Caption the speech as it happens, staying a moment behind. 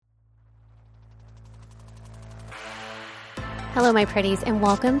Hello, my pretties, and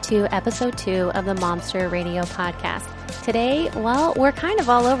welcome to episode 2 of the Momster Radio podcast. Today, well, we're kind of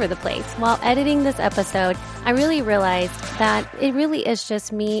all over the place. While editing this episode, I really realized that it really is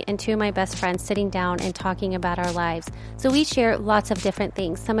just me and 2 of my best friends sitting down and talking about our lives. So we share lots of different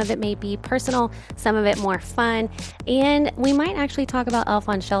things. Some of it may be personal, some of it more fun, and we might actually talk about Elf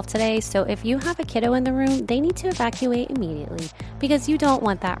on Shelf today. So if you have a kiddo in the room, they need to evacuate immediately because you don't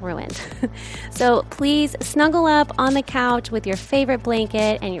want that ruined. So please snuggle up on the couch with your favorite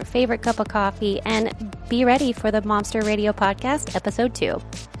blanket and your favorite cup of coffee and be ready for the Momster Radio Podcast, episode 2.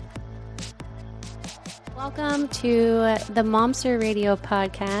 Welcome to the Momster Radio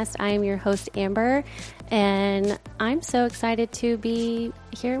Podcast. I am your host, Amber, and I'm so excited to be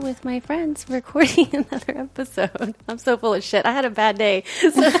here with my friends recording another episode. I'm so full of shit. I had a bad day.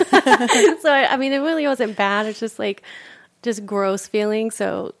 I mean, it really wasn't bad. It's just gross feeling.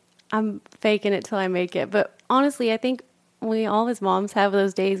 So I'm faking it till I make it. But honestly, I think we all as moms have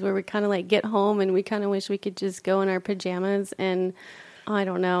those days where we kind of like get home and we kind of wish we could just go in our pajamas and I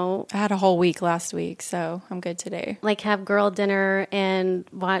don't know. I had a whole week last week, so I'm good today. Like have girl dinner and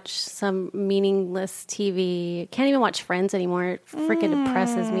watch some meaningless TV. Can't even watch Friends anymore. It freaking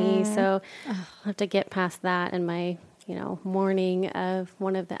depresses me. So I'll have to get past that in my, mourning of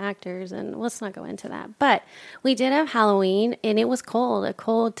one of the actors. And let's not go into that. But we did have Halloween and it was cold. A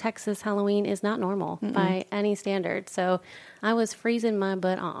cold Texas Halloween is not normal by any standard. So I was freezing my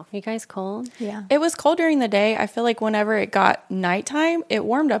butt off. You guys cold? Yeah. It was cold during the day. I feel like whenever it got nighttime, it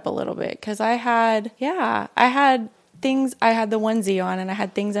warmed up a little bit because I had things. I had the onesie on and I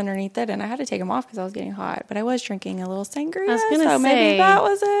had things underneath it and I had to take them off because I was getting hot. But I was drinking a little sangria, I was gonna say, maybe that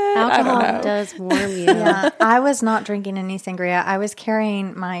was it. Alcohol does warm you. Yeah, I was not drinking any sangria. I was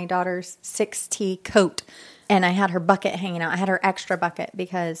carrying my daughter's 6T coat and I had her bucket hanging out. I had her extra bucket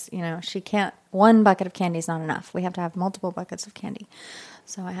because, she can't, one bucket of candy is not enough. We have to have multiple buckets of candy.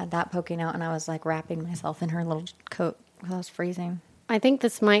 So I had that poking out and I was like wrapping myself in her little coat because I was freezing. I think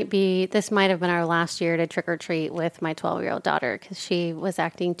this might have been our last year to trick or treat with my 12-year-old daughter because she was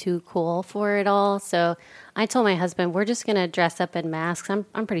acting too cool for it all. So I told my husband, we're just going to dress up in masks. I'm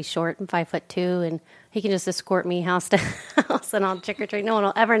pretty short. I'm 5'2", and he can just escort me house to house and I'll trick or treat. No one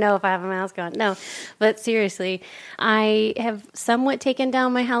will ever know if I have a mask on. No, but seriously, I have somewhat taken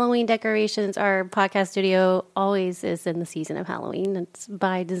down my Halloween decorations. Our podcast studio always is in the season of Halloween. It's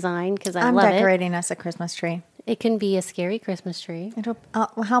by design because I love it. I'm decorating us a Christmas tree. It can be a scary Christmas tree. Well,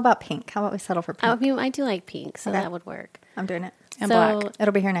 how about pink? How about we settle for pink? I mean, I do like pink, so that would work. I'm doing it. And black.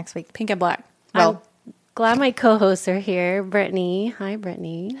 It'll be here next week. Pink and black. Well, I'm glad my co-hosts are here. Brittany. Hi,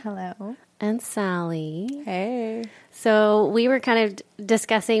 Brittany. Hello. And Sally. Hey. So we were kind of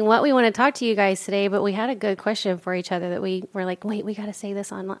discussing what we want to talk to you guys today, but we had a good question for each other that we were like, wait, we got to say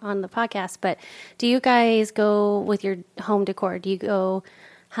this on the podcast. But do you guys go with your home decor? Do you go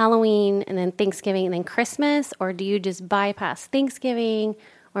Halloween and then Thanksgiving and then Christmas, or do you just bypass Thanksgiving,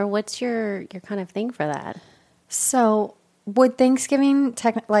 or what's your kind of thing for that? So would Thanksgiving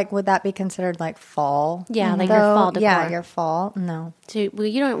would that be considered like fall? Yeah, like your fall decor. Yeah, your fall. No. So you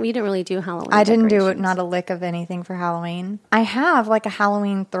didn't really do Halloween. I didn't do not a lick of anything for Halloween. I have like a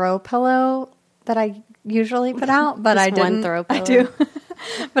Halloween throw pillow that I usually put out, but I didn't. One throw pillow. I do.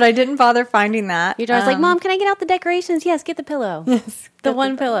 But I didn't bother finding that. Your daughter's like, Mom, can I get out the decorations? Yes, get the pillow. Yes. The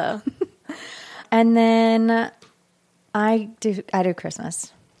one pillow. And then I do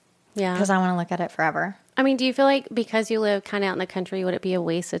Christmas. Yeah. Because I want to look at it forever. I mean, do you feel like because you live kind of out in the country, would it be a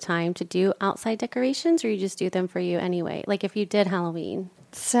waste of time to do outside decorations, or you just do them for you anyway? Like if you did Halloween.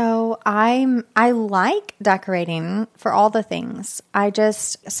 So I like decorating for all the things.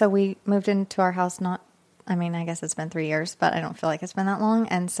 So we moved into our house I guess it's been 3 years, but I don't feel like it's been that long.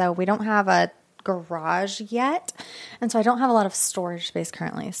 And so we don't have a garage yet. And so I don't have a lot of storage space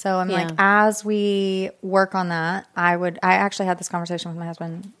currently. So I'm like, as we work on that, I actually had this conversation with my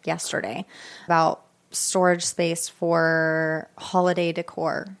husband yesterday about storage space for holiday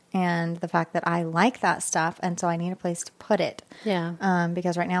decor and the fact that I like that stuff. And so I need a place to put it. Yeah.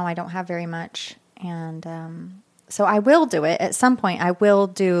 Because right now I don't have very much. And, so I will do it at some point. I will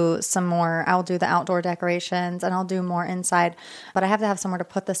do some more. I'll do the outdoor decorations and I'll do more inside, but I have to have somewhere to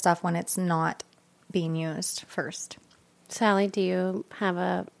put the stuff when it's not being used first. Sally, do you have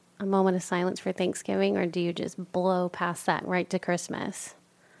a moment of silence for Thanksgiving, or do you just blow past that right to Christmas?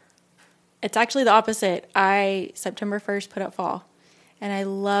 It's actually the opposite. I, September 1st, put up fall. And I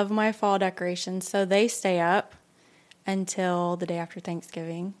love my fall decorations. So they stay up until the day after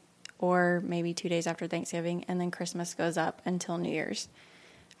Thanksgiving, or maybe 2 days after Thanksgiving, and then Christmas goes up until New Year's.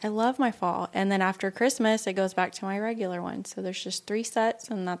 I love my fall. And then after Christmas, it goes back to my regular one. So there's just 3 sets,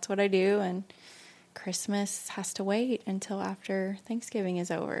 and that's what I do. And Christmas has to wait until after Thanksgiving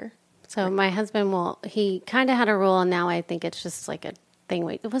is over. So my husband he kind of had a rule, and now I think it's just like a thing.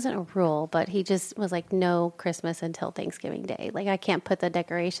 It wasn't a rule, but he just was like, no Christmas until Thanksgiving Day. Like, I can't put the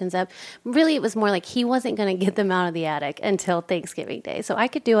decorations up. Really, it was more like he wasn't going to get them out of the attic until Thanksgiving Day. So I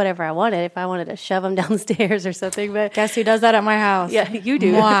could do whatever I wanted if I wanted to shove them downstairs or something. But guess who does that at my house? Yeah, you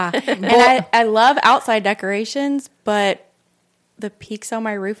do. And I love outside decorations, but the peaks on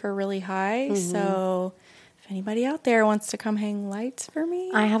my roof are really high. Mm-hmm. So if anybody out there wants to come hang lights for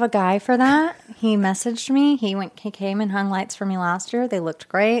me, I have a guy for that. He messaged me. He came and hung lights for me last year. They looked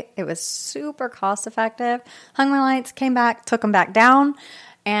great. It was super cost effective. Hung my lights, came back, took them back down,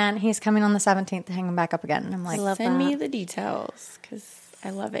 and he's coming on the 17th to hang them back up again. And I'm like, send me the details because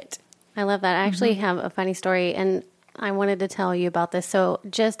I love it. I love that. I actually have a funny story, and I wanted to tell you about this. So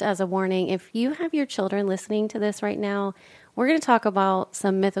just as a warning, if you have your children listening to this right now, we're going to talk about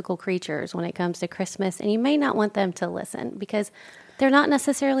some mythical creatures when it comes to Christmas, and you may not want them to listen because they're not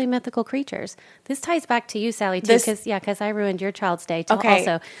necessarily mythical creatures. This ties back to you, Sally, too, because I ruined your child's day too,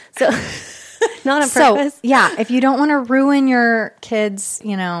 also. So not on purpose. So, yeah, if you don't want to ruin your kids,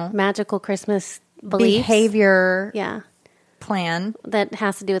 magical Christmas beliefs, behavior plan that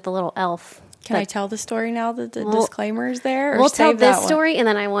has to do with the little elf. Can I tell the story now that the disclaimer is there? Or we'll tell this story, and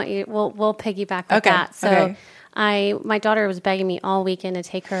then I want you. We'll piggyback with that. So. My daughter was begging me all weekend to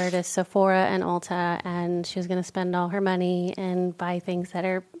take her to Sephora and Ulta, and she was going to spend all her money and buy things that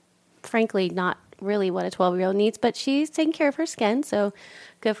are, frankly, not really what a 12-year-old needs, but she's taking care of her skin, so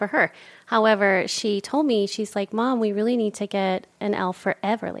good for her. However, she told me, she's like, Mom, we really need to get an elf for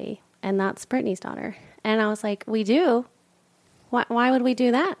Everly, and that's Brittany's daughter. And I was like, we do? Why would we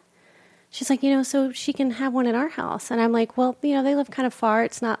do that? She's like, so she can have one at our house. And I'm like, well, they live kind of far.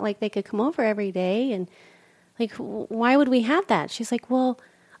 It's not like they could come over every day, and like, why would we have that? She's like, well,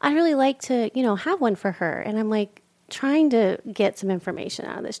 I'd really like to, have one for her. And I'm like, trying to get some information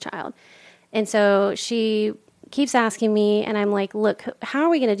out of this child. And so she keeps asking me, and I'm like, look, how are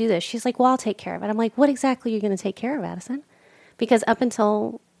we going to do this? She's like, well, I'll take care of it. I'm like, what exactly are you going to take care of, Addison? Because up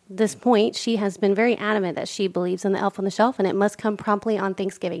until this point, she has been very adamant that she believes in the elf on the shelf, and it must come promptly on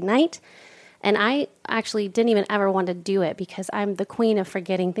Thanksgiving night. And I actually didn't even ever want to do it because I'm the queen of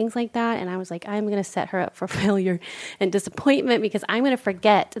forgetting things like that. And I was like, I'm going to set her up for failure and disappointment because I'm going to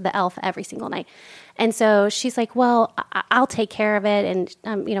forget the elf every single night. And so she's like, well, I'll take care of it.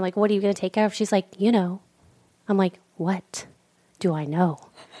 And, like, what are you going to take care of? She's like, I'm like, what do I know?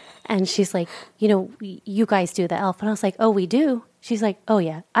 And she's like, you guys do the elf. And I was like, oh, we do? She's like, oh,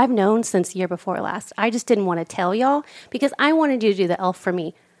 yeah, I've known since the year before last. I just didn't want to tell y'all because I wanted you to do the elf for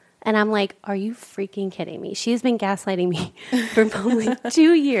me. And I'm like, are you freaking kidding me? She's been gaslighting me for probably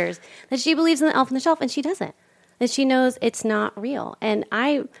 2 years that she believes in the elf on the shelf, and she doesn't. That she knows it's not real. And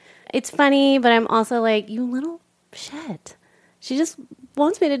it's funny, but I'm also like, you little shit. She just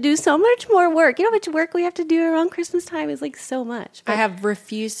wants me to do so much more work. You know how much work we have to do around Christmas time? It's like so much. But I have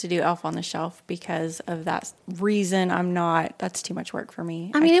refused to do Elf on the Shelf because of that reason. That's too much work for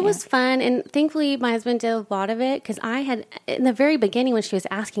me. I mean, it was fun. And thankfully, my husband did a lot of it because in the very beginning when she was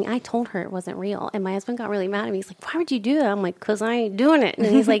asking, I told her it wasn't real. And my husband got really mad at me. He's like, why would you do that? I'm like, because I ain't doing it. And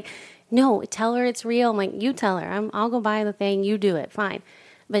he's like, no, tell her it's real. I'm like, you tell her. I'll go buy the thing. You do it. Fine.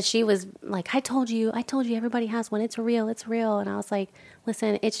 But she was like, I told you everybody has one. It's real. And I was like,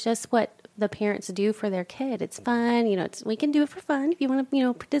 listen, it's just what the parents do for their kid. It's fun. We can do it for fun if you want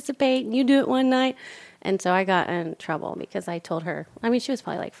to, participate and you do it one night. And so I got in trouble because I told her, she was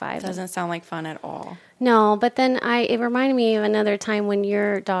probably like 5. Doesn't sound like fun at all. No, but then it reminded me of another time when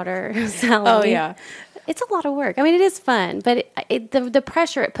your daughter, Sally. Oh, yeah. It's a lot of work. It is fun, but the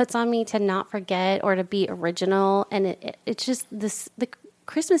pressure it puts on me to not forget or to be original. And it's just the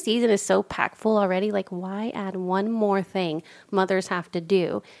Christmas season is so packed full already. Like, why add one more thing mothers have to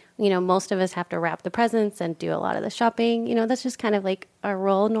do? Most of us have to wrap the presents and do a lot of the shopping. That's just kind of like our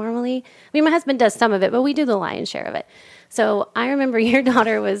role normally. My husband does some of it, but we do the lion's share of it. So I remember your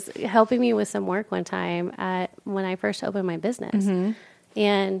daughter was helping me with some work one time when I first opened my business. Mm-hmm.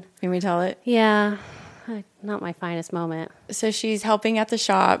 And can we tell it? Yeah, not my finest moment. So she's helping at the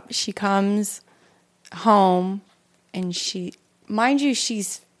shop. She comes home and mind you,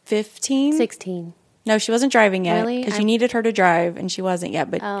 she's 15? 16. No, she wasn't driving yet. Really? Because you needed her to drive, and she wasn't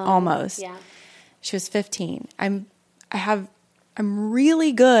yet, but almost. Yeah. She was 15. I'm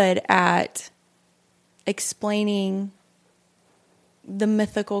really good at explaining the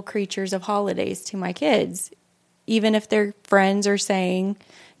mythical creatures of holidays to my kids. Even if their friends are saying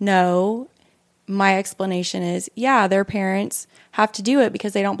no, my explanation is, yeah, their parents have to do it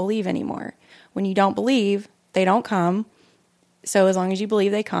because they don't believe anymore. When you don't believe, they don't come. So as long as you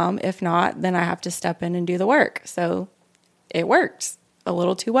believe they come, if not, then I have to step in and do the work. So it works a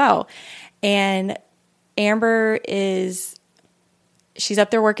little too well. And Amber she's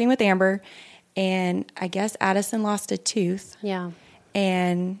up there working with Amber, and I guess Addison lost a tooth. Yeah.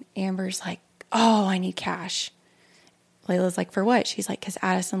 And Amber's like, oh, I need cash. Layla's like, for what? She's like, because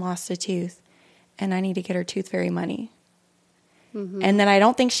Addison lost a tooth, and I need to get her tooth fairy money. Mm-hmm. And then I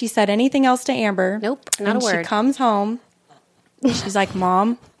don't think she said anything else to Amber. Nope, not a word. She comes home. She's like,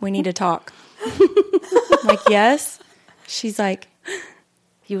 Mom, we need to talk. I'm like, yes. She's like,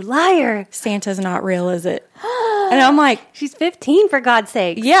 you liar. Santa's not real, is it? And I'm like, she's 15, for God's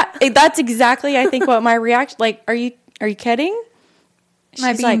sake. Yeah, that's exactly, I think, what my reaction, like, are you kidding? Am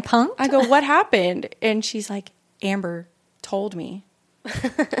I being punked? I go, what happened? And she's like, Amber told me.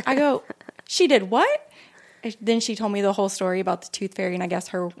 I go, she did what? And then she told me the whole story about the tooth fairy, and I guess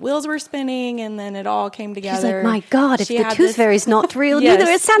her wheels were spinning, and then it all came together. She's like, my God, if the tooth fairy's not real, yes,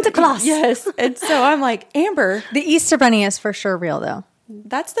 neither is Santa Claus. Yes. And so I'm like, Amber. The Easter Bunny is for sure real, though.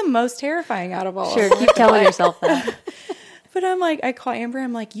 That's the most terrifying out of all. Sure, keep telling yourself that. But I'm like, I call Amber,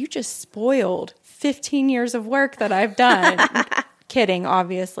 I'm like, you just spoiled 15 years of work that I've done. Kidding,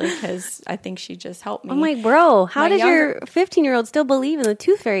 obviously, because I think she just helped me. I'm like, bro, how does your 15-year-old still believe in the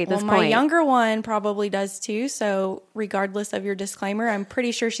tooth fairy at this point? My younger one probably does too. So regardless of your disclaimer, I'm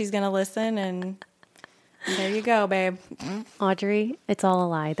pretty sure she's going to listen. And there you go, babe. Audrey, it's all a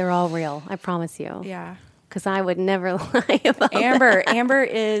lie. They're all real. I promise you. Yeah. Because I would never lie about Amber. That. Amber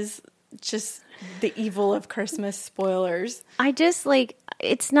is just the evil of Christmas spoilers. I just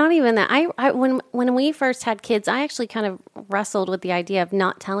it's not even that. When we first had kids, I actually kind of wrestled with the idea of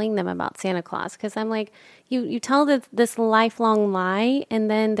not telling them about Santa Claus, because I'm like, you tell this lifelong lie,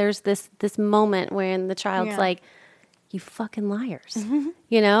 and then there's this moment when the child's like, you fucking liars,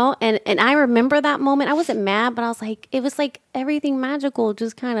 you know? And I remember that moment. I wasn't mad, but I was like, it was like everything magical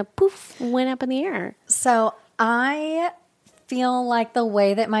just kind of poof went up in the air. So I feel like the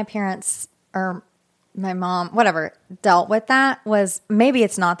way that my parents or my mom, whatever, dealt with that was, maybe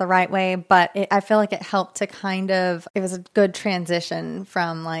it's not the right way, but I feel like it helped to it was a good transition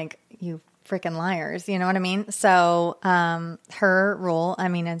from like, you freaking liars, you know what I mean? So her rule, I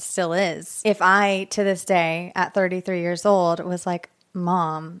mean, and still is, if I, to this day, at 33 years old, was like,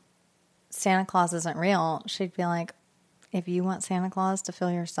 Mom, Santa Claus isn't real, she'd be like, if you want Santa Claus to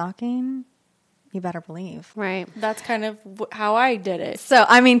fill your stocking, you better believe. Right. That's kind of how I did it. So,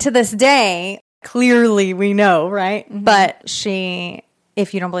 I mean, to this day, clearly we know, right? Mm-hmm. But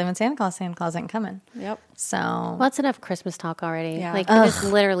if you don't believe in Santa Claus ain't coming. Yep. So. Well, that's enough Christmas talk already. Yeah. Like, it's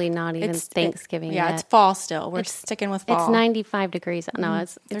literally not even Thanksgiving yet. It's fall still. We're sticking with fall. It's 95 degrees. No,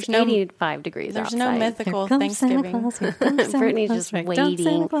 it's 85 degrees There's outside. no mythical Thanksgiving. Brittany's just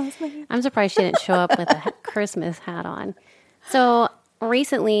waiting. I'm surprised she didn't show up with a Christmas hat on. So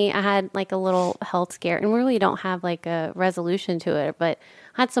recently I had like a little health scare, and we really don't have like a resolution to it, but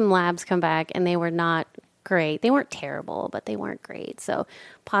I had some labs come back and they were not great. They weren't terrible, but they weren't great. So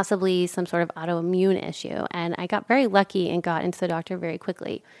possibly some sort of autoimmune issue. And I got very lucky and got into the doctor very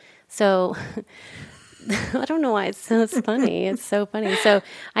quickly. So I don't know why it's funny. It's so funny. So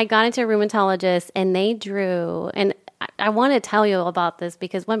I got into a rheumatologist, and they drew, and I want to tell you about this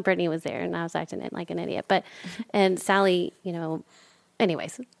because when Brittany was there and I was acting like an idiot, and Sally,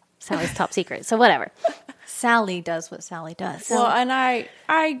 anyways, Sally's top secret. So whatever. Sally does what Sally does. Well, and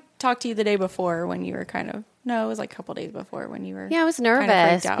I talked to you the day before when you were it was like a couple days before when you were. Yeah, I was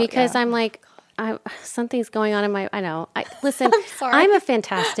nervous because I'm like, something's going on in my, I know. Listen, I'm a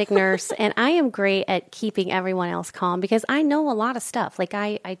fantastic nurse, and I am great at keeping everyone else calm because I know a lot of stuff. Like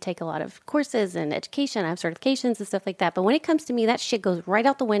I take a lot of courses and education. I have certifications and stuff like that. But when it comes to me, that shit goes right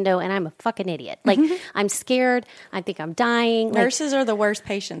out the window, and I'm a fucking idiot. Like I'm scared. I think I'm dying. Nurses are the worst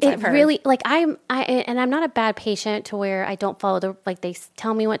patients I've heard. Really, like I'm not a bad patient to where I don't follow they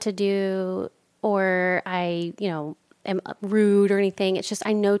tell me what to do, or I, am rude or anything. It's just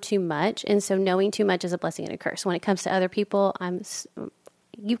I know too much, and so knowing too much is a blessing and a curse. When it comes to other people,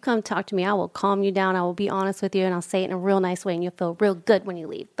 you come talk to me, I will calm you down, I will be honest with you, and I'll say it in a real nice way, and you'll feel real good when you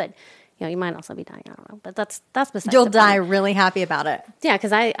leave. But you might also be dying. I don't know, but that's besides. You'll die really happy about it. Yeah,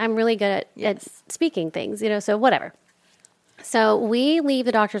 because I'm really good at speaking things, so whatever. So we leave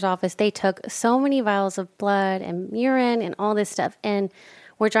the doctor's office. They took so many vials of blood and urine and all this stuff, and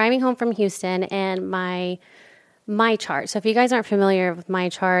we're driving home from Houston, and my chart. So if you guys aren't familiar with my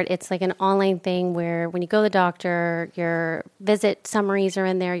chart, it's like an online thing where when you go to the doctor, your visit summaries are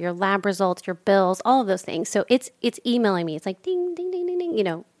in there, your lab results, your bills, all of those things. So it's emailing me. It's like ding, ding, ding, ding,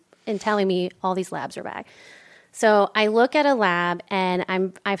 ding, and telling me all these labs are back. So I look at a lab and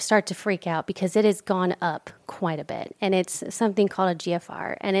I start to freak out because it has gone up quite a bit. And it's something called a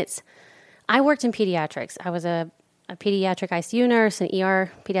GFR. And I worked in pediatrics. I was a pediatric ICU nurse, an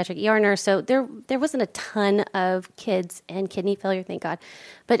pediatric ER nurse. So there wasn't a ton of kids and kidney failure, thank God.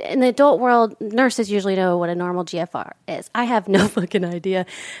 But in the adult world, nurses usually know what a normal GFR is. I have no fucking idea.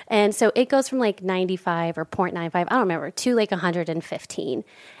 And so it goes from like 95 or 0.95, I don't remember, to like 115.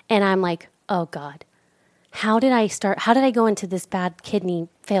 And I'm like, oh God. How did I go into this bad kidney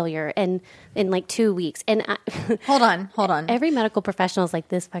failure in like 2 weeks? And Hold on. Every medical professional is like,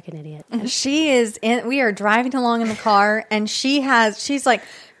 this fucking idiot. We are driving along in the car and she's like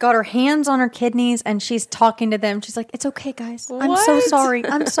got her hands on her kidneys and she's talking to them. She's like, it's okay, guys. I'm so sorry.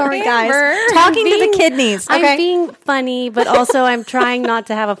 I'm sorry, guys. Talking to the kidneys. Okay? I'm being funny, but also I'm trying not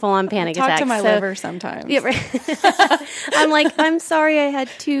to have a full-on panic attack. Talk to my liver sometimes. Yeah, right. I'm like, I'm sorry I had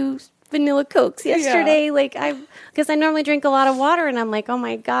 2 vanilla Cokes yesterday. Yeah. Because I normally drink a lot of water and I'm like, oh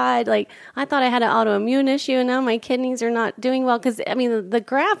my God, like I thought I had an autoimmune issue and now my kidneys are not doing well. Because I mean, the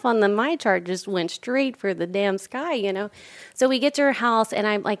graph on my chart just went straight for the damn sky, you know? So we get to her house and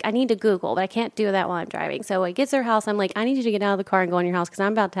I'm like, I need to Google, but I can't do that while I'm driving. So I get to her house. I'm like, I need you to get out of the car and go in your house because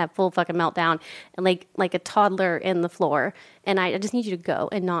I'm about to have full fucking meltdown and like a toddler in the floor. And I just need you to go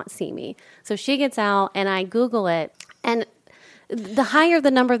and not see me. So she gets out and I Google it and the higher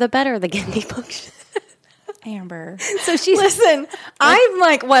the number, the better the kidney function. Amber. So listen, I'm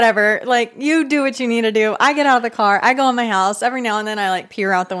like, whatever, like you do what you need to do. I get out of the car. I go in my house. Every now and then I like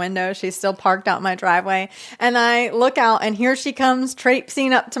peer out the window. She's still parked out my driveway and I look out and here she comes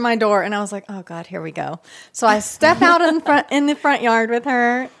traipsing up to my door. And I was like, oh God, here we go. So I step out in the front yard with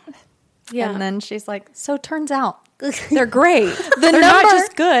her. Yeah. And then she's like, so turns out they're great. They're not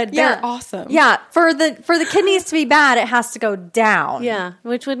just good. They're awesome. Yeah. For the kidneys to be bad, it has to go down. Yeah.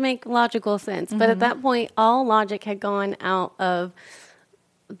 Which would make logical sense. Mm-hmm. But at that point, all logic had gone out of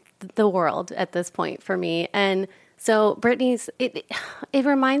the world at this point for me. And so it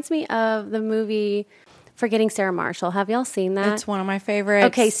reminds me of the movie Forgetting Sarah Marshall. Have y'all seen that? It's one of my favorites.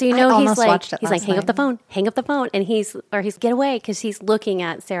 Okay, so you know he's like hang up the phone, and he's get away because he's looking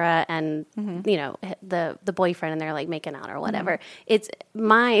at Sarah and you know the boyfriend, and they're like making out or whatever. It's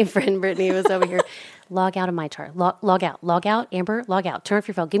my friend Brittany was over here. Log out of my chart. Log out, Amber. Log out. Turn off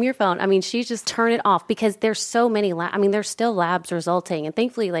your phone. Give me your phone. I mean, she's just turn it off because there's so many. There's still labs resulting, and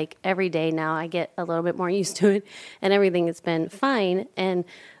thankfully, like every day now, I get a little bit more used to it, and everything has been fine.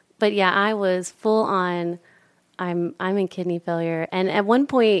 But yeah, I was full on, I'm in kidney failure. And at one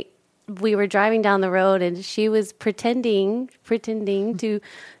point, we were driving down the road and she was pretending to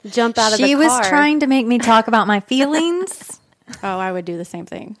jump out of the car. She was trying to make me talk about my feelings. Oh, I would do the same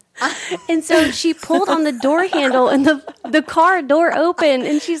thing. And so she pulled on the door handle and the car door opened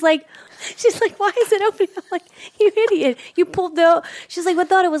and she's like, why is it open? I'm like, you idiot. You pulled she's like, I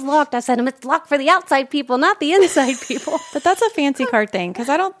thought it was locked. I said, it's locked for the outside people, not the inside people. But that's a fancy car thing. Because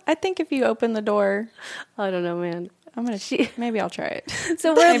I think if you open the door. I don't know, man. Maybe I'll try it.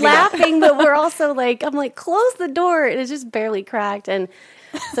 So we're laughing, but we're also like, I'm like, close the door. And it's just barely cracked. And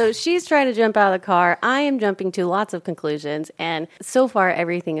so she's trying to jump out of the car. I am jumping to lots of conclusions. And so far,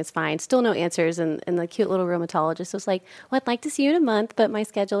 everything is fine. Still no answers. And the cute little rheumatologist was like, well, I'd like to see you in a month, but my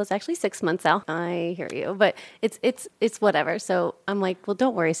schedule is actually 6 months out. I hear you. But it's whatever. So I'm like, well,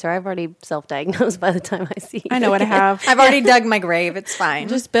 don't worry, sir. I've already self-diagnosed by the time I see you. I know what I have. I've already dug my grave. It's fine.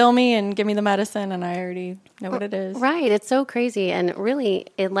 Just bill me and give me the medicine, and I already know what it is. Right. It's so crazy. And really,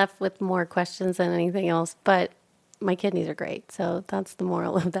 it left with more questions than anything else. But my kidneys are great. So that's the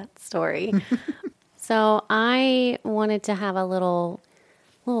moral of that story. So I wanted to have a little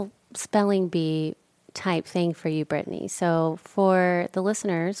spelling bee type thing for you, Brittany. So for the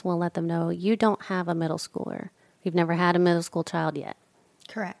listeners, we'll let them know you don't have a middle schooler. You've never had a middle school child yet.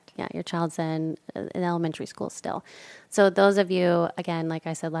 Correct. Yeah, your child's in elementary school still. So those of you, again, like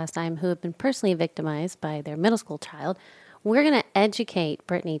I said last time, who have been personally victimized by their middle school child, we're going to educate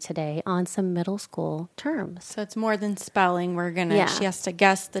Brittany today on some middle school terms. So it's more than spelling. She has to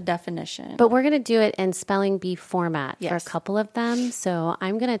guess the definition. But we're going to do it in spelling bee format for a couple of them. So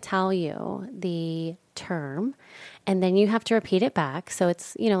I'm going to tell you the term, and then you have to repeat it back. So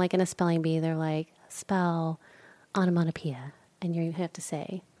it's, like in a spelling bee, they're like, spell onomatopoeia, and you have to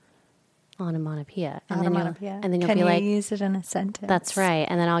say onomatopoeia. And then you'll be like, use it in a sentence? That's right.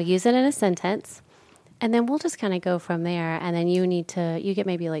 And then I'll use it in a sentence. And then we'll just kind of go from there. And then you get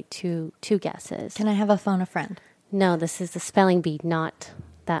maybe like two guesses. Can I have a phone a friend? No, this is the spelling bee, not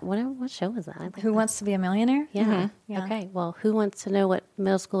that. What show is that? Who Wants to Be a Millionaire? Yeah. Mm-hmm. Yeah. Okay. Well, who wants to know what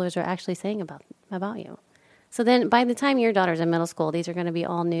middle schoolers are actually saying about you? So then by the time your daughter's in middle school, these are going to be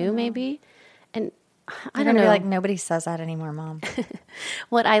all new maybe. And I don't know. Be like, nobody says that anymore, Mom.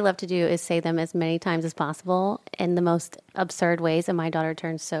 What I love to do is say them as many times as possible in the most absurd ways, and my daughter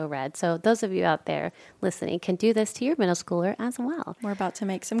turns so red. So those of you out there listening can do this to your middle schooler as well. We're about to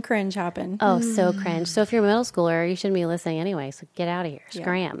make some cringe happen. Oh, so cringe. So if you're a middle schooler, you shouldn't be listening anyway, so get out of here.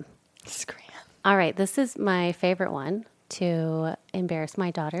 Scram. Scram. All right, this is my favorite one to embarrass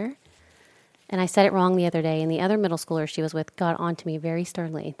my daughter. And I said it wrong the other day, and the other middle schooler she was with got on to me very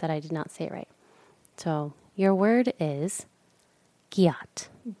sternly that I did not say it right. So your word is giat.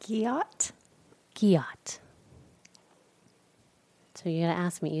 Giat? Giat. So you got to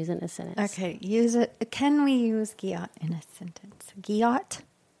ask me, use it in a sentence. Okay, use it. Can we use giat in a sentence? Giat?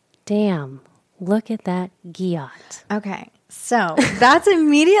 Damn, look at that giat. Okay, so that's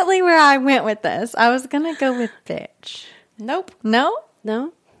immediately where I went with this. I was going to go with bitch. Nope. No?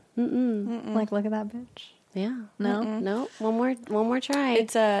 No? Like, look at that bitch. Yeah. No? No. One more try.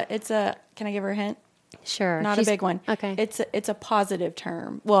 It's a, can I give her a hint? Sure. Not a big one. Okay. It's a positive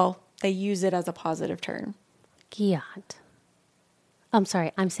term. Well, they use it as a positive term. Giat. I'm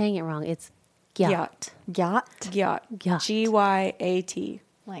sorry, I'm saying it wrong. It's giat. Giat? Gyat. Gyat. G-Y-A-T.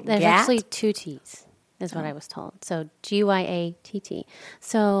 Like There's gat? actually two T's, is what I was told. So G-Y-A-T-T.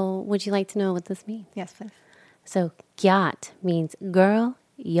 So would you like to know what this means? Yes, please. So giat means girl,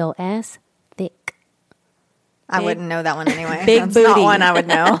 your ass thick. I wouldn't know that one anyway. Big That's booty. not one I would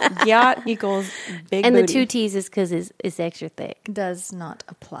know. Gyat equals big And booty. the two T's is because it's extra thick. Does not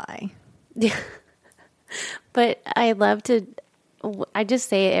apply. But I love to, I just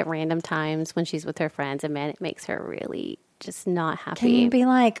say it at random times when she's with her friends, and man, it makes her really just not happy. Can you be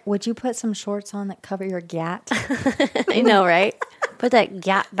like, would you put some shorts on that cover your gat? I know, right? Put that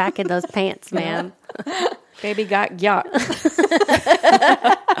gat back in those pants, man. Baby got gyat.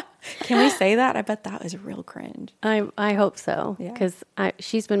 Can we say that? I bet that was real cringe. I hope so, Yeah. because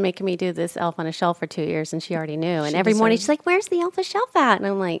she's been making me do this elf on a shelf for 2 years, and she already knew. And every morning she's like, "Where's the elf on a shelf at?" And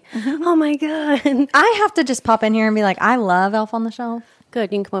I'm like, "Oh my god!" I have to just pop in here and be like, I love Elf on the Shelf.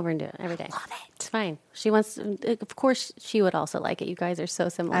 Good, you can come over and do it every day. Love it. It's fine. She wants, of course, she would also like it. You guys are so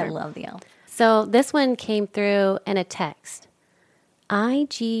similar. I love the elf. So this one came through in a text.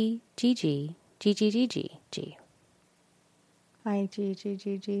 IGGG.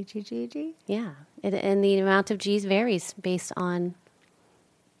 IGGGGGG. Yeah, and the amount of G's varies based on.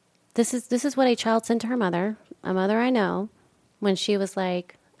 This is what a child sent to her mother, a mother I know, when she was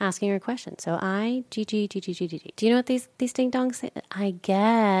like asking her a question. So IGGGGG. Do you know what these ding dongs say? I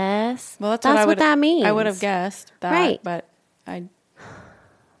guess. Well, that's what that means. I would have guessed that, Right. but I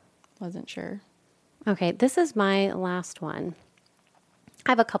wasn't sure. Okay, this is my last one.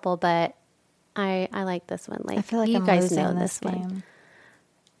 I have a couple, but I like this one. Like, I feel like you I'm guys losing know this one. game.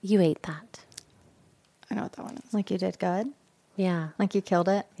 You ate that. I know what that one is. Like you did good? Yeah. Like you killed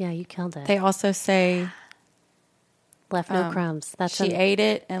it? Yeah, you killed it. They also say Left no crumbs. That's she ate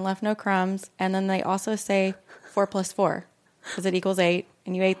it and left no crumbs. And then they also say 4 plus 4 because it equals 8,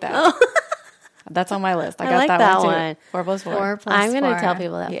 and you ate that. That's on my list. I got like that, that one too. one. 4 plus 4. 4 plus I'm going to 4. tell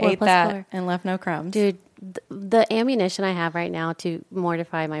people that. You 4 ate plus that 4. and left no crumbs. Dude, the ammunition I have right now to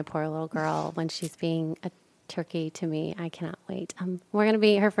mortify my poor little girl when she's being a turkey to me, I cannot wait. We're going to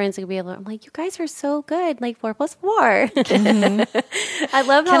be, her friends are going to be able to, I'm like, you guys are so good. Like 4 plus 4. Mm-hmm. I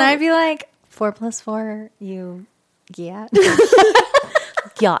love how. Can I be like 4 plus 4, you gat?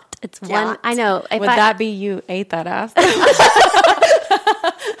 Yacht. It's one. Yacht. I know. Would that be you ate that ass?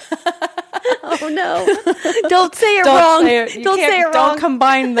 Oh no! Don't say it wrong. Don't say it wrong. Don't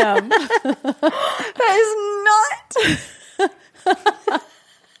combine them. That is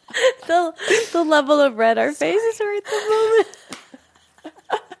not. the level of red our faces are at the moment.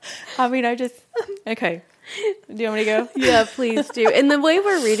 I mean, okay. Do you want me to go? Yeah, please do. And the way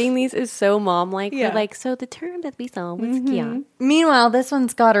we're reading these is so mom-like. Yeah. We're like, so the term that we saw was Kian. Meanwhile, this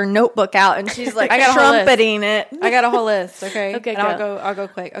one's got her notebook out and she's like I got a whole list. trumpeting it. I got a whole list. Okay. Okay, And go. I'll go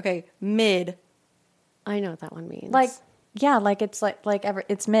quick. Okay. Mid. I know what that one means. Like, yeah, like it's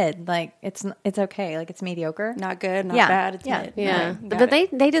it's mid. Like it's okay. Like it's mediocre. Not good. Not Yeah. bad. It's Yeah. mid. yeah, Right, got but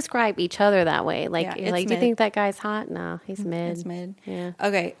it. they describe each other that way. Like, Yeah, you're it's like, do you mid. think that guy's hot? No, he's mid. It's mid. Yeah.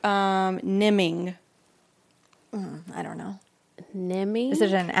 Okay. Nimming. I don't know. Nimming? Is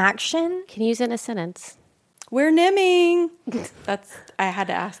it an action? Can you use it in a sentence? We're nimming. I had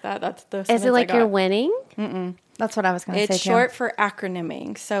to ask that. That's the Is sentence it like I got. you're winning? That's what I was going to say. It's short for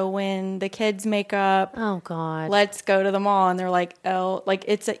acronyming. So when the kids make up, Oh God. let's go to the mall, and they're like,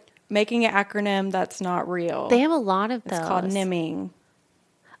 making an acronym that's not real. They have a lot of those. It's called nimming.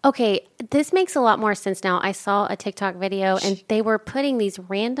 Okay, this makes a lot more sense now. I saw a TikTok video and they were putting these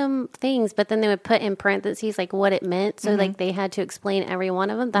random things, but then they would put in parentheses like what it meant. So like they had to explain every one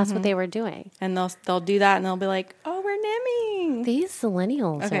of them. That's what they were doing. And they'll do that and they'll be like, oh, we're nimming. These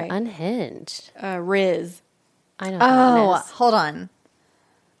millennials are unhinged. Riz. I know. Oh, hold on.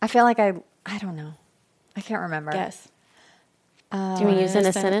 I feel like I don't know. I can't remember. Yes. Do you want to use in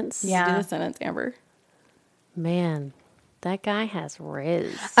a sentence? Yeah. Do the sentence, Amber. Man, that guy has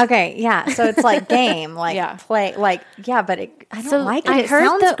riz. Okay, yeah. So it's like game, like Yeah. play, like but I don't So like it. I It heard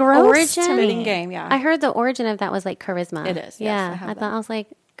sounds the gross origin- to Spitting me. game, yeah. I heard the origin of that was like charisma. It is, yes, I Yeah. have I that. thought, I was like,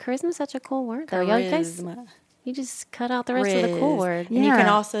 charisma is such a cool word though. Y'all guys, Charisma. you just cut out the rest of the cool Riz. word. And you can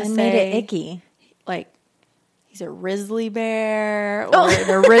also and say made it icky. like he's a Risley bear or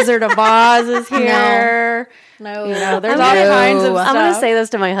the Wizard of Oz is here. No, You know, there's all kinds of stuff. I'm going to say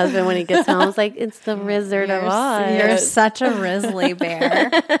this to my husband when he gets home. It's like, it's the Wizard of Oz. You're Yes. such a Risley bear.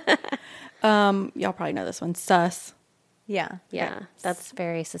 Y'all probably know this one. Sus. Yeah. Yeah, that's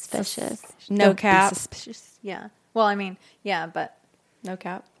very suspicious. No Don't be cap. suspicious. Yeah. Well, I mean, yeah, but No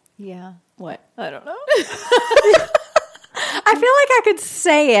cap. yeah. What? I don't know. I feel like I could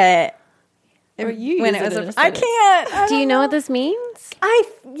say it You when use it was. in a I sentence. can't. I Do you don't know what this means?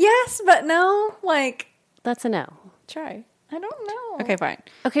 Yes, but no. Like That's a no. Try. I don't know. Okay, fine.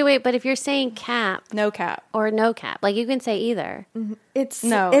 Okay, wait, but if you're saying cap No cap. or no cap, like you can say either. It's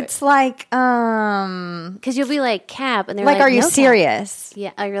No. It's like Because you'll be like cap, and they're like like, are you no cap. serious?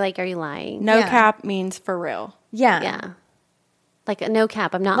 Yeah, or you're like, are you lying? No Yeah. cap means for real. Yeah. Yeah. Like a no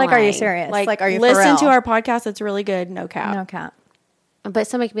cap, I'm not Like lying. are you serious? Like are you for listen real? to our podcast? It's really good. No cap. No cap. But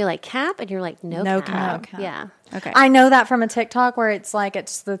somebody could be like cap, and you're like, no, No cap. cap. No cap. Yeah. Okay. I know that from a TikTok where it's like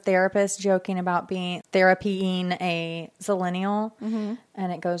it's the therapist joking about being therapying a zillennial,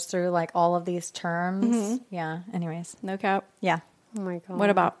 and it goes through like all of these terms. Yeah. Anyways. No cap. Yeah. Oh my God. What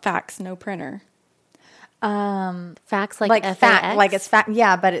about fax? No printer. facts? Like FAX? fact, like it's fact.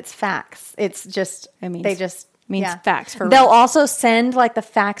 Yeah, but it's facts. It's just It means- they just means yeah. fax for They'll real. also send like the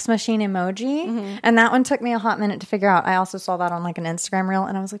fax machine emoji, and that one took me a hot minute to figure out. I also saw that on like an Instagram reel,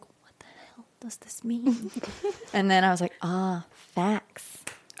 and I was like, "What the hell does this mean?" And then I was like, fax.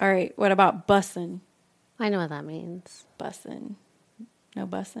 All right. What about bussin'? I know what that means. Bussin'. No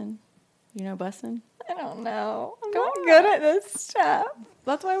bussin'. You know bussin'? I don't know. I'm not good at this stuff.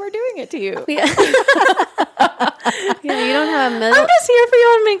 That's why we're doing it to you. Yeah, you don't have a middle. I'm just here for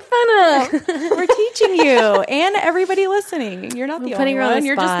y'all to make fun of. We're teaching you and everybody listening. You're not the putting only her on the one.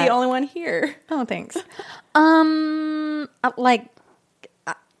 You're just spot. the only one here. Oh, thanks. Like,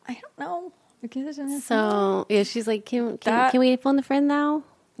 I don't know. So yeah, she's like, can That- we phone the friend now?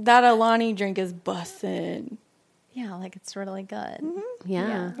 That Alani drink is bussin'. Yeah, like it's really good.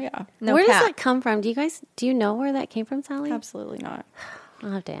 Yeah. Yeah. No where cap. does that come from? Do you know where that came from, Sally? Absolutely not.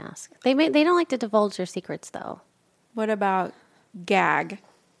 I'll have to ask. They don't like to divulge their secrets though. What about gag?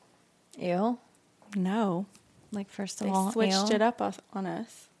 Ew. No. Like, first of They all, switched ew. it up on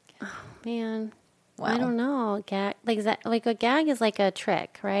us. Man, I Wow. don't know. Gag, like is that like a gag is like a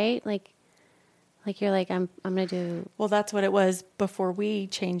trick, right? Like you're like I'm gonna do Well, that's what it was before we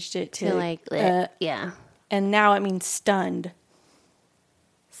changed it to like yeah, and now it means stunned.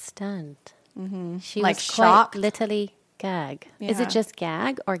 stunned. She Like was quite shocked? literally gag. Is Yeah. it just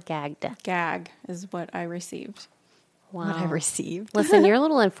gag or gagged? Gag is what I received. Wow. What I received. Listen, your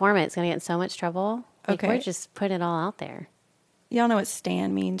little informant's gonna get in so much trouble. Like, Okay. we're just putting it all out there. Y'all know what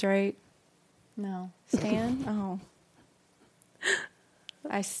stan means, right? No. Stan? Oh.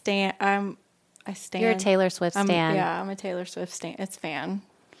 I stand. You're a Taylor Swift stan. Yeah, I'm a Taylor Swift stan. It's fan.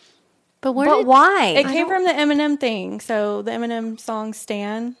 But But why? It came from the Eminem thing. So the Eminem song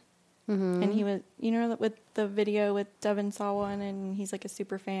 "Stan," and he was, with the video with Devin saw one, and he's like a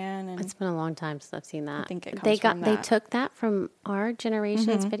super fan. And It's been a long time since I've seen that. I think it they comes from They that. took that from our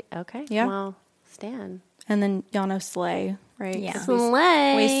generation's video. Okay. Yeah. Well, Stan. and then y'all know Slay, right? Yeah. 'Cause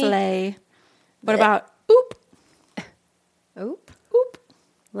Slay. we slay. What about oop? Oop. Oop.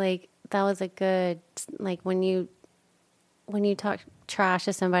 Like that was a good like when you talk trash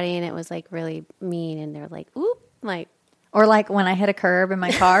to somebody and it was like really mean and they're like oop like Or like when I hit a curb in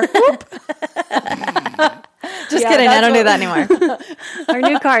my car. Oop. Just Yeah, kidding. I that's don't do what- that anymore. our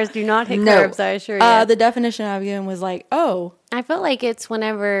new cars do not hit No. curbs. I assure you. The definition I've given was like, oh, I feel like it's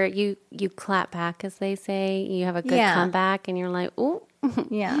whenever you clap back, as they say, you have a good Yeah. comeback and you're like, ooh,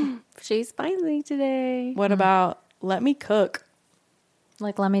 Yeah. she's spicy today. what about let me cook?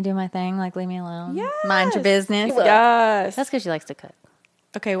 Like, let me do my thing. Like, leave me alone. Mind your business. Yes. That's because she likes to cook.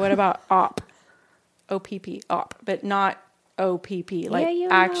 Okay, what about op? OPP, op, but not OPP. Like, yeah, you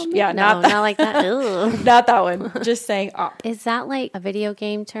actually, know me. yeah, No, not like that. Ugh. not that one. Just saying op. Is that like a video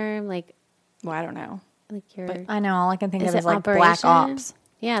game term? Like Well, I don't know. you're. I know. All I can think Is of it is like operation? Black Ops.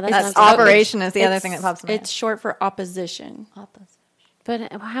 Yeah, That's that's what I'm saying. operation is the other thing that pops in my head. It's short for opposition.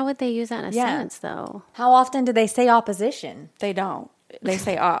 But how would they use that in a sentence, though? How often do they say opposition? They don't. They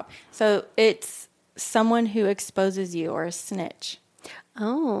say op. So it's someone who exposes you, or a snitch.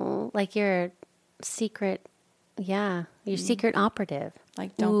 Oh, like your secret, your secret operative.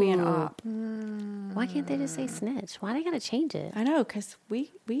 Like, don't be an op. Why can't they just say snitch? Why they got to change it? I know, because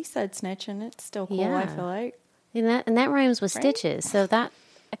we said snitch, and it's still cool, Yeah. I feel like. And that rhymes with stitches, so that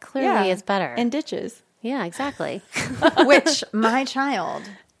clearly is better. And ditches. Yeah, exactly. Which my child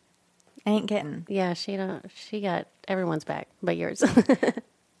ain't getting. Yeah, she got everyone's back but yours.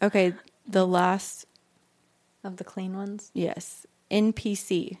 Okay, the last, Of the clean ones? yes,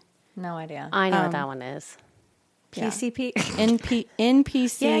 NPC. No idea. I know what that one is. PCP?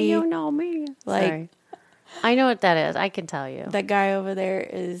 NPC. Yeah, you know me. Like- Sorry. I know what that is. I can tell you. That guy over there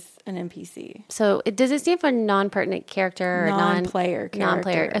is an NPC. So does it stand for non-pertinent character or Non-player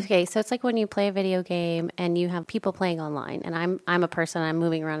Non-player. character. Okay, so it's like when you play a video game and you have people playing online, and I'm a person, I'm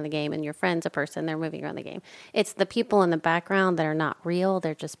moving around the game, and your friend's a person, they're moving around the game. It's the people in the background that are not real.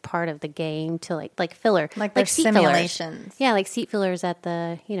 They're just part of the game to like filler. Like they're seat fillers. simulations. Yeah, like seat fillers at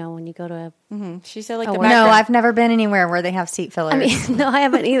the, when you go to a She said, like, Oh, the well, No, background. I've never been anywhere where they have seat fillers. I mean, no, I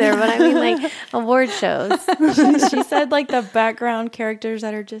haven't either, but I mean like award shows. She said, like, the background characters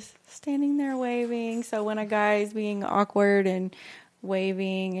that are just standing there waving. So when a guy's being awkward and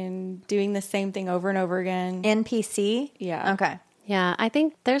waving and doing the same thing over and over again. NPC? Yeah. Okay. Yeah, I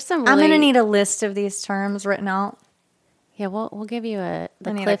think there's some I'm really, going to need a list of these terms written out. Yeah, we'll give you the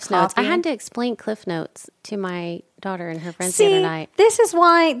I need a Cliff Notes. I copy. had to explain Cliff Notes to my daughter and her friends the other See, night. this is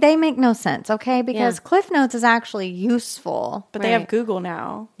why they make no sense, okay? Because Yeah. Cliff Notes is actually useful. But they have Right. Google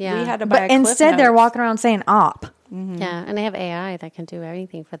now. Yeah. We had to buy But a instead, Cliff they're Notes. walking around saying op. Yeah, and they have AI that can do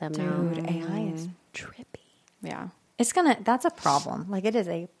everything for them now. Dude, AI is trippy. Yeah. That's a problem. Like, it is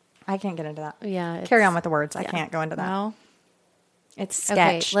I can't get into that. Yeah, it's- Carry on with the words. I yeah. can't go into that. Well, It's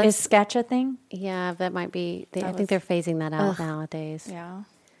Okay, sketch. let's- Is sketch a thing? Yeah, that might be. I think they're phasing that out nowadays. yeah.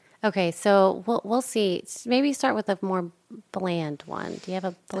 Okay, so we'll see. Maybe start with a more bland one. Do you have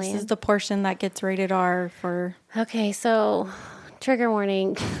a bland? This is the portion that gets rated R for. Okay, so trigger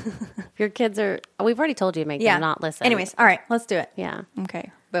warning. If your kids are, we've already told you to make them not listen. Anyways, all right, let's do it. Yeah. Okay.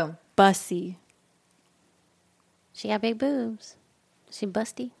 Boom. Bussy. She got big boobs. Is she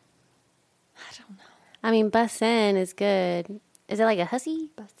busty? I don't know. I mean, bussin' is good. Is it like a hussy?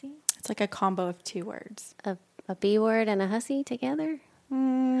 Bussy? It's like a combo of two words. A B word and a hussy together?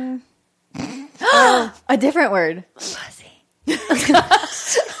 A different word. Hussy.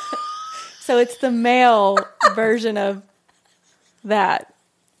 So it's the male version of that.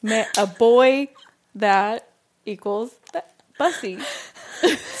 A boy that equals bussy.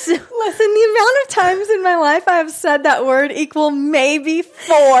 Listen, the amount of times in my life I have said that word equal maybe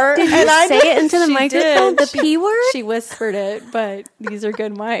 4. Did you and I say it into the She microphone? did. The P word? She whispered it, but these are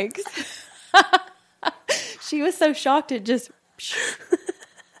good mics. She was so shocked it just. She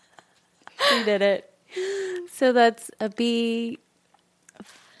did it. So that's a B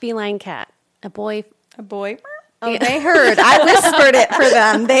feline cat. A boy. A boy. Oh, they heard. I whispered it for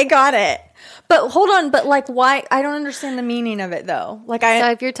them. They got it. But hold on. But like, why? I don't understand the meaning of it though. Like,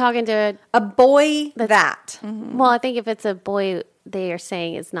 So if you're talking to a boy that. well, I think if it's a boy, they are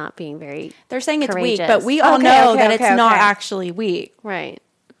saying it's not being very They're saying it's weak, courageous. but we all Okay, know okay, that okay, it's not okay. actually weak. right.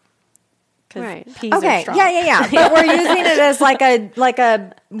 'Cause Right. peas are Okay. strong. Yeah. But we're using it as like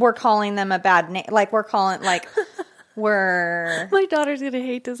a. We're calling them a bad name. Like we're calling we're. My daughter's gonna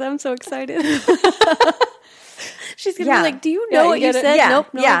hate this. I'm so excited. She's gonna Yeah. be like, "Do you know what you get it? said?" Yeah. Nope.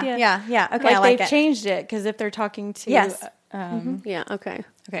 No idea. Yeah. Okay. Like I like they've it. changed it because if they're talking to Yes. Yeah. Okay.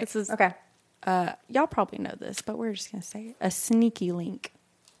 Okay. This is Okay. Y'all probably know this, but we're just gonna say it. A sneaky link.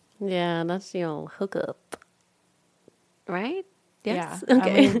 yeah. That's hookup, right? Yes. Yeah.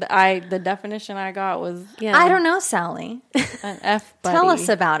 Okay. I mean, the definition I got was Yeah. I don't know, Sally. an F buddy. Tell us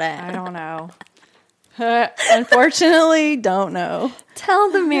about it. I don't know. Unfortunately, don't know.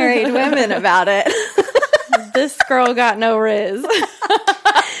 Tell the married women about it. This girl got no riz.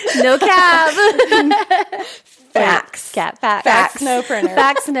 No cab. Facts. Cat facts. Facts. No printer.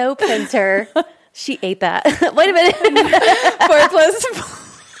 Facts. No printer. She ate that. Wait a minute. 4 plus.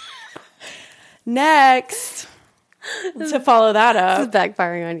 Next, to follow that This is up,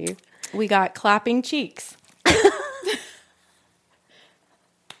 backfiring on you. we got clapping cheeks.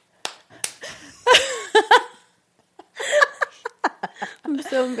 I'm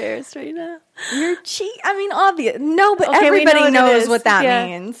so embarrassed right now. You're cheat. I mean, obvious. No, but Okay, we know everybody what it knows is. what that Yeah.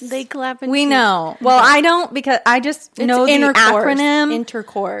 means. They clap and We cheat. know. Well, I don't because I just know the acronym.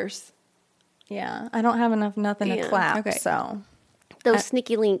 Intercourse. Yeah, I don't have nothing to Yeah. clap. Okay. So Those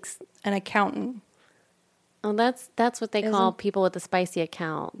sneaky links. An accountant. Oh, that's what they call people with a spicy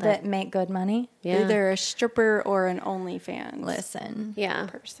account. that make good money. Yeah. Either a stripper or an OnlyFans Listen, Yeah.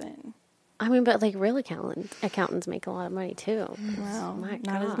 person. I mean, but like real accountants make a lot of money too. Wow. My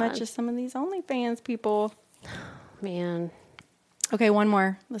Not as God. much as some of these OnlyFans people. Man. Okay, one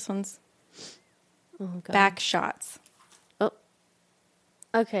more. This one's Oh, God. back shots. Oh.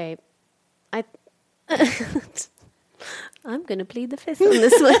 Okay. I'm gonna plead the fifth on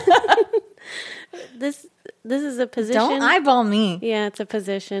this one. This is a position. don't eyeball me. Yeah, it's a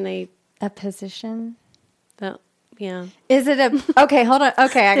position. A position. Yeah. Is it a okay? Hold on.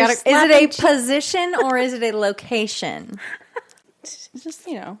 Okay, I got There's it. Is it a slapping position or is it a location? Just,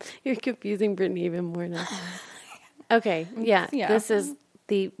 you know. You're confusing Brittany even more now. Okay, yeah. Yeah. This is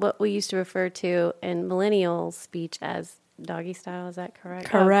what we used to refer to in millennial speech as doggy style. Is that correct?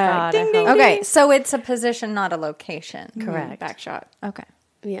 Correct. Oh, God, Ding, I ding, hope- Okay, so it's a position, not a location. Correct. Back shot. Okay.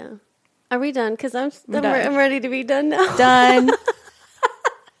 Yeah. Are we done? Because I'm done. I'm ready to be done now. Done.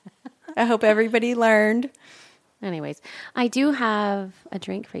 I hope everybody learned. Anyways, I do have a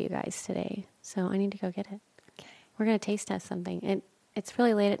drink for you guys today, so I need to go get it. Okay. We're going to taste test something. It's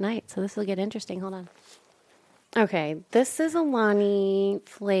really late at night, so this will get interesting. Hold on. Okay, this is Alani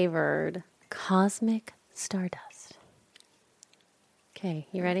flavored Cosmic Stardust. Okay,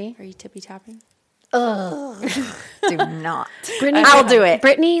 you ready? Are you tippy tapping? Do not. Brittany, I'll do it.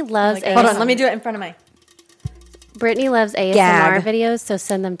 Brittany loves Hold on, ASMR. let me do it in front of my. Brittany loves ASMR Gag. videos, so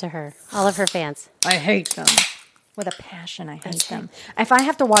send them to her. All of her fans. I hate them. With a passion, I hate them. If I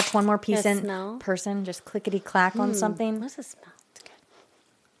have to watch one more piece The in smell? person, just clickety clack on something. What's the smell? It's good.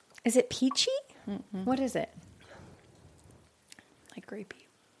 Is it peachy? What is it? Like grapey.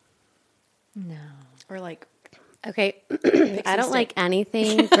 No. Or like, Okay, I don't like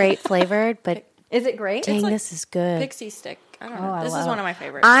anything grape flavored, but Is it great? dang, like this is good. pixie stick. I don't know. I This love is one it. of my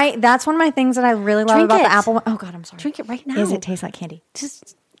favorites. That's one of my things that I really love Drink about it. the apple one. Oh God, I'm sorry. Drink it right now. Is it taste like candy?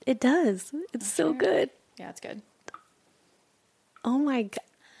 Just it does. It's so good. Yeah, it's good. Oh my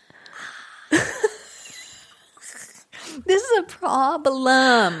God. This is a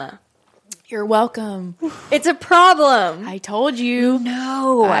problem. You're welcome. It's a problem. I told you.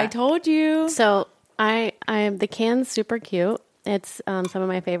 No. I told you. So I am the can's super cute. It's some of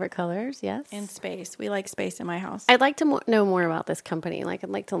my favorite colors. Yes. And space. We like space in my house. I'd like to know more about this company. Like, I'd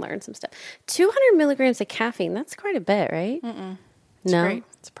like to learn some stuff. 200 milligrams of caffeine. That's quite a bit, right? It's No. great.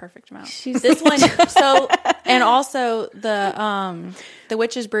 It's a perfect amount. She's This one. So, and also the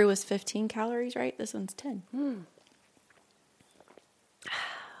witch's brew was 15 calories, right? This one's 10.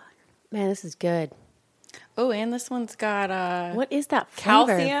 Man, this is good. Oh, and this one's got What is that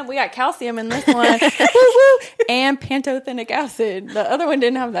flavor? calcium. We got calcium in this one. Woo, woo. And pantothenic acid. The other one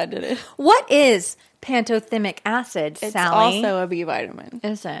didn't have that, did it? What is pantothenic acid, It's Sally? also a B vitamin.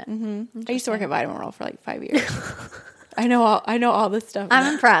 Is it? I used to work at Vitamin World for like 5 years. I know all this stuff.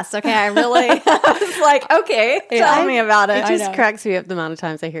 I'm impressed. Okay, I really I was like, okay, tell me about it. It I just know. cracks me up the amount of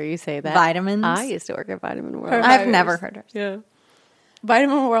times I hear you say that. Vitamins? I used to work at Vitamin World. I've never heard of it. Yeah.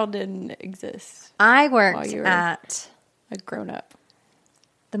 Vitamin World didn't exist. I While worked you were- at A grown up.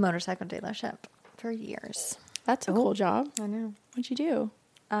 the motorcycle dealership for years. That's a cool job. I know. What'd you do?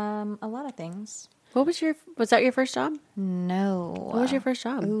 A lot of things. What was that your first job? No. What was your first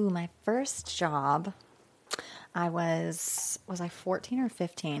job? Ooh, my first job. I was I 14 or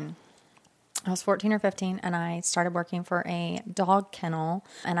 15? I was 14 or 15 and I started working for a dog kennel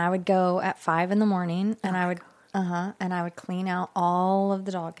and I would go at 5 in the morning and I would clean out all of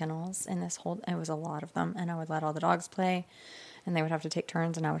the dog kennels in this whole, it was a lot of them, and I would let all the dogs play and they would have to take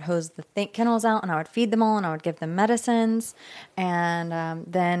turns and I would hose the kennels out and I would feed them all and I would give them medicines and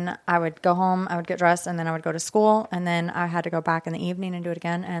then I would go home, I would get dressed and then I would go to school and then I had to go back in the evening and do it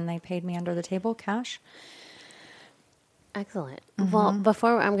again and they paid me under the table cash. Excellent. Well,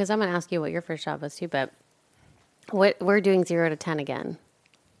 before, because I'm going to ask you what your first job was too, but we're doing 0 to 10 again.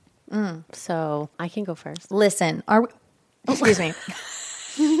 So I can go first. Listen, excuse me.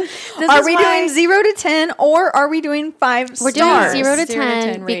 Are we doing 0 to 10 or are we doing 5 We're stars? doing 0 to 0 to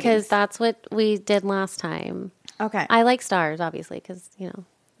 10 10 because ratings. that's what we did last time. Okay. I like stars, obviously, because, You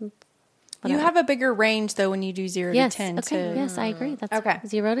whatever. have a bigger range though when you do 0 yes. to 10. Okay. Yes, I agree. That's Okay.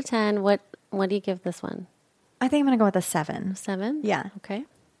 0 to 10. What do you give this one? I think I'm going to go with a 7. 7? Yeah. Okay.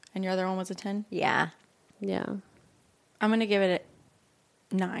 And your other one was a 10? Yeah. Yeah. I'm going to give it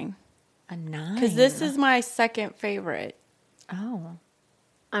a 9. A 9. Because this is my second favorite. Oh.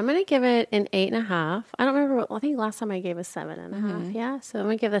 I'm going to give it an 8.5. I don't remember. I think last time I gave a 7.5. Yeah. So I'm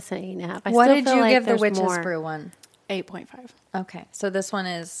going to give this an 8.5. What did you give the Witch's Brew one? 8.5. Okay. So this one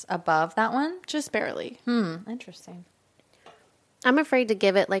is above that one? Just barely. Interesting. I'm afraid to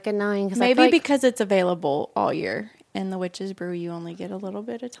give it like a 9. Cause Maybe I feel because it's available all year. In the Witch's Brew, you only get a little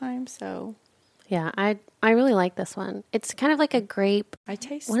bit of time, so... Yeah, I really like this one. It's kind of like a grape. I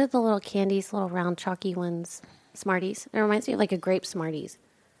taste... What are the little candies, little round chalky ones? Smarties. It reminds me of like a grape Smarties.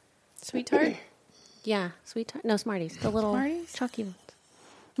 Sweet Tart? Yeah, sweet tart. No, Smarties. The little Smarties? chalky ones.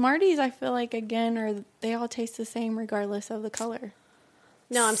 Smarties, I feel like, again, they all taste the same regardless of the color.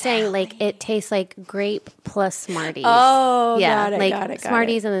 No, I'm saying like it tastes like grape plus Smarties. Oh, yeah, got it, like got it.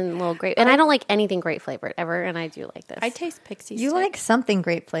 Smarties and then little grape. And I don't like anything grape flavored ever, and I do like this. I taste pixie You stick. like something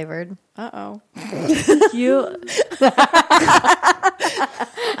grape flavored. Uh-oh. you.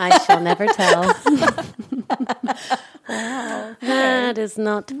 I shall never tell. Wow. That is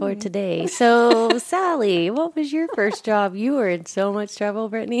not for today. So, Sally, what was your first job? You were in so much trouble,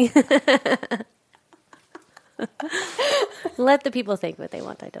 Brittany. Let the people think what they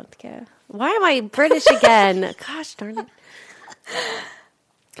want. I don't care. Why am I British again? Gosh darn it.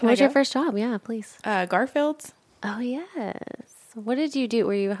 What was your first job? Yeah, please. Garfield's. Oh, yes. What did you do?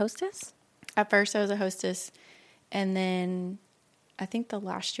 Were you a hostess? At first, I was a hostess. And then I think the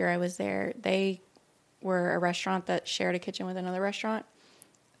last year I was there, they were a restaurant that shared a kitchen with another restaurant,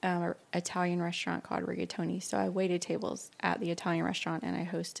 an Italian restaurant called Rigatoni. So I waited tables at the Italian restaurant and I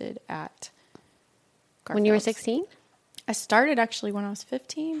hosted at Garfield's. When you were 16? I started actually when I was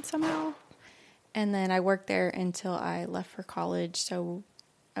 15 somehow. And then I worked there until I left for college. So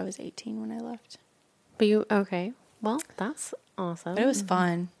I was 18 when I left. But you, okay. Well, that's awesome. But it was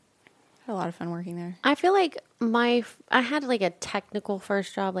fun. I had a lot of fun working there. I feel like I had like a technical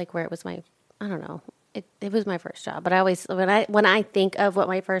first job, like where it was I don't know. It was my first job, but I always, when I think of what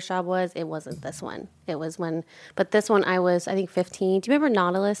my first job was, it wasn't this one. It was but this one I was, I think 15. Do you remember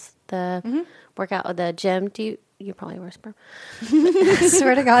Nautilus, the workout at the gym? You probably were a sperm. I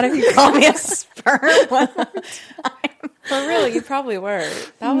swear to God, if you call me a sperm one more time. For real, you probably were.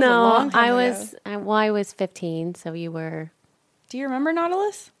 That was a long time ago. I was 15, so you were. Do you remember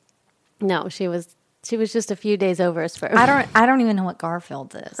Nautilus? No, she was just a few days over a sperm. I don't even know what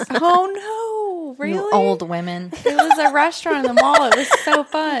Garfield's is. Oh no. Really? You old women. It was a restaurant in the mall. It was so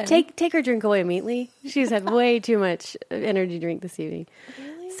fun. Take her drink away immediately. She's had way too much energy drink this evening.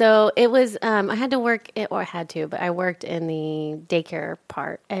 Really? So it was, I had to work, or I had to, but I worked in the daycare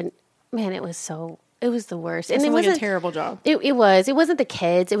part. And man, it was the worst. And it was wasn't a terrible job. It wasn't the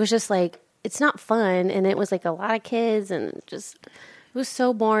kids. It was just like, it's not fun. And it was like a lot of kids and just, it was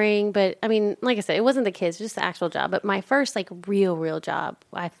so boring. But I mean, like I said, it wasn't the kids, just the actual job. But my first like real job,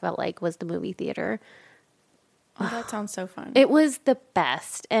 I felt like was the movie theater. Oh, that sounds so fun. It was the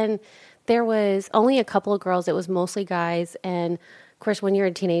best. And there was only a couple of girls. It was mostly guys. And of course, when you're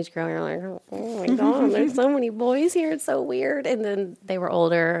a teenage girl, you're like, oh my God, there's so many boys here. It's so weird. And then they were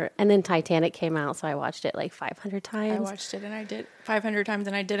older. And then Titanic came out. So I watched it like 500 times. I watched it and I did 500 times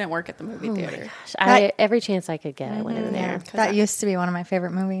and I didn't work at the movie theater. Gosh, every chance I could get, I went in there. That used to be one of my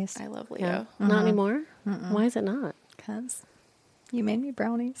favorite movies. I love Leo. Yeah. Not anymore? Why is it not? Because you made me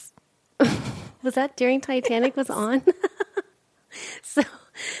brownies. Was that during Titanic was on?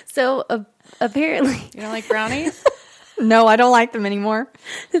 So apparently. You don't like brownies? No, I don't like them anymore.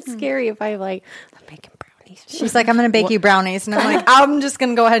 It's scary if I'm making brownies. She's like, I'm going to bake you brownies. And I'm like, I'm just going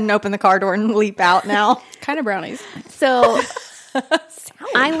to go ahead and open the car door and leap out now. Kind of brownies. So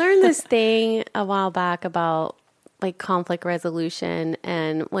I learned this thing a while back about like conflict resolution.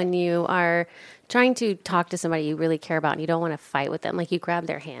 And when you are trying to talk to somebody you really care about and you don't want to fight with them, like you grab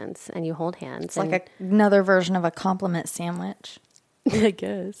their hands and you hold hands. It's like another version of a compliment sandwich. I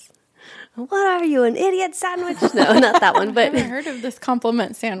guess. What are you, an idiot sandwich? No, not that one. But I haven't heard of this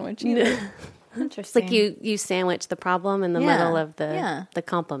compliment sandwich either. It's like you sandwich the problem in the middle of the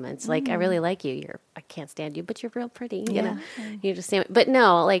compliments. Like, I really like you. I can't stand you, but you're real pretty. You know, you just sandwich. But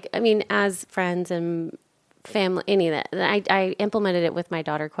no, like, I mean, as friends and family, any of that, I implemented it with my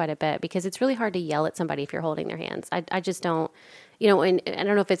daughter quite a bit because it's really hard to yell at somebody if you're holding their hands. I just don't, and I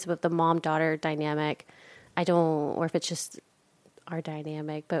don't know if it's with the mom-daughter dynamic. Or if it's just our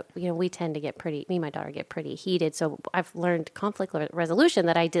dynamic, but we tend to me and my daughter get pretty heated. So I've learned conflict resolution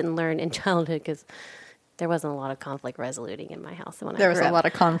that I didn't learn in childhood because there wasn't a lot of conflict resoluting in my house. There was a lot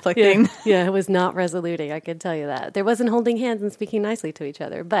of conflicting. Yeah, it was not resoluting. I can tell you that. There wasn't holding hands and speaking nicely to each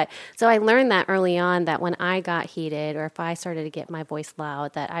other. But so I learned that early on that when I got heated or if I started to get my voice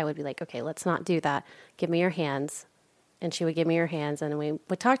loud, that I would be like, okay, let's not do that. Give me your hands. and she would give me her hands, and we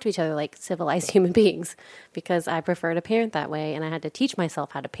would talk to each other like civilized human beings, because I prefer to parent that way, and I had to teach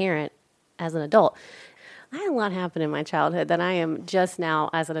myself how to parent as an adult. I had a lot happen in my childhood that I am just now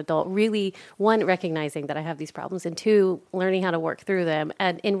as an adult really, one, recognizing that I have these problems, and two, learning how to work through them,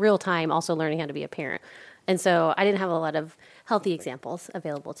 and in real time also learning how to be a parent. And so I didn't have a lot of healthy examples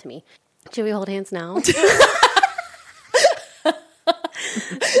available to me. Should we hold hands now?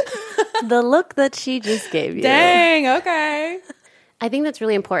 The look that she just gave you. Dang, okay. I think that's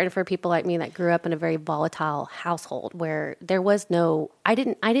really important for people like me that grew up in a very volatile household where there was no, I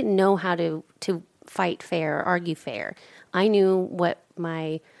didn't know how to fight fair or argue fair. I knew what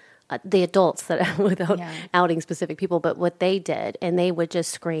the adults that, without outing specific people, but what they did, and they would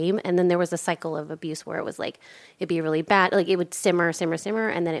just scream. And then there was a cycle of abuse where it was like, it'd be really bad. Like it would simmer,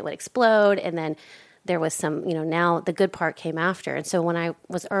 and then it would explode. And then there was some, now the good part came after. And so when I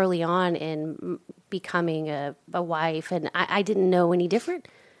was early on in becoming a wife, and I didn't know any different.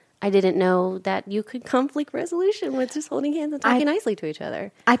 I didn't know that you could conflict resolution with just holding hands and talking nicely to each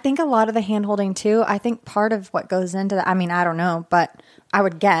other. I think a lot of the hand holding too, I think part of what goes into that, I mean, I don't know, but I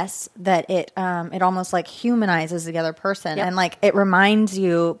would guess that it almost like humanizes the other person. Yep. And like it reminds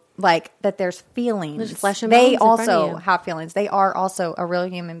you like that there's feelings. There's flesh and they bones also have feelings. They are also a real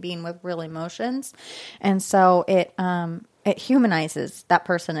human being with real emotions. And so it humanizes that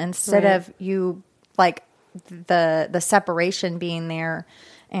person instead of you like the separation being there.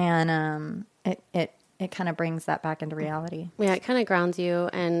 And it kind of brings that back into reality. Yeah, it kind of grounds you.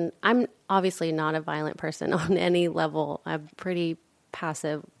 And I'm obviously not a violent person on any level. I'm pretty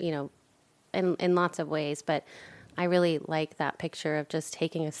passive, in lots of ways. But I really like that picture of just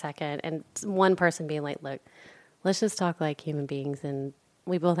taking a second and one person being like, look, let's just talk like human beings. And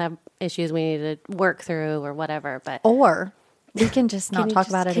we both have issues we need to work through or whatever. But or we can just not talk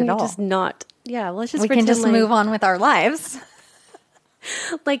about it at all. Just not. Yeah, let's just we can just move on with our lives.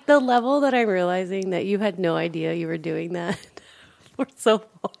 Like the level that I'm realizing that you had no idea you were doing that for so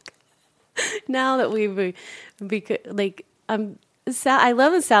long. Now that I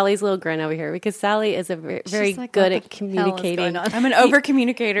love Sally's little grin over here because Sally is very like, good at communicating. I'm an over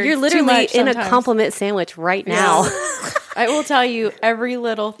communicator. You're literally in a compliment sandwich right now. I will tell you every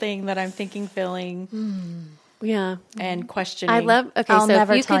little thing that I'm thinking, feeling. Yeah. And questioning. I love, I'll so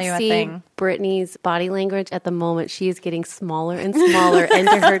never if you tell could you a see thing. Brittany's body language at the moment, she is getting smaller and smaller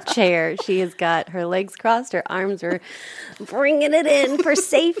into her chair. She has got her legs crossed, her arms are bringing it in for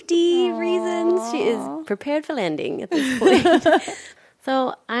safety reasons. She is prepared for landing at this point.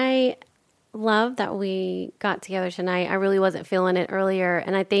 So I love that we got together tonight. I really wasn't feeling it earlier.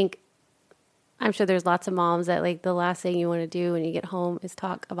 And I'm sure there's lots of moms that like the last thing you want to do when you get home is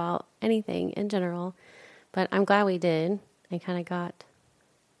talk about anything in general. But I'm glad we did. I kind of got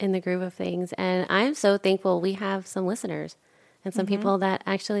in the groove of things. And I'm so thankful we have some listeners and some people that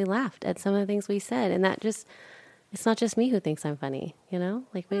actually laughed at some of the things we said. And that just, it's not just me who thinks I'm funny,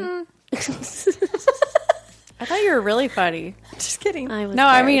 Like we... I thought you were really funny. Just kidding. For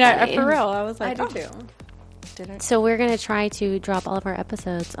real. I was like, I do too. So we're going to try to drop all of our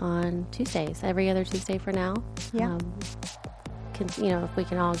episodes on Tuesdays, every other Tuesday for now. Yeah. If we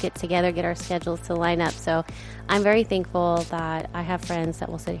can all get together, get our schedules to line up. So I'm very thankful that I have friends that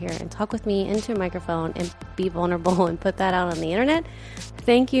will sit here and talk with me into a microphone and be vulnerable and put that out on the internet.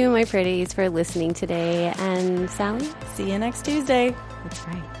 Thank you, my pretties, for listening today. And Sally? See you next Tuesday. That's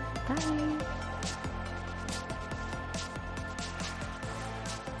right. Bye.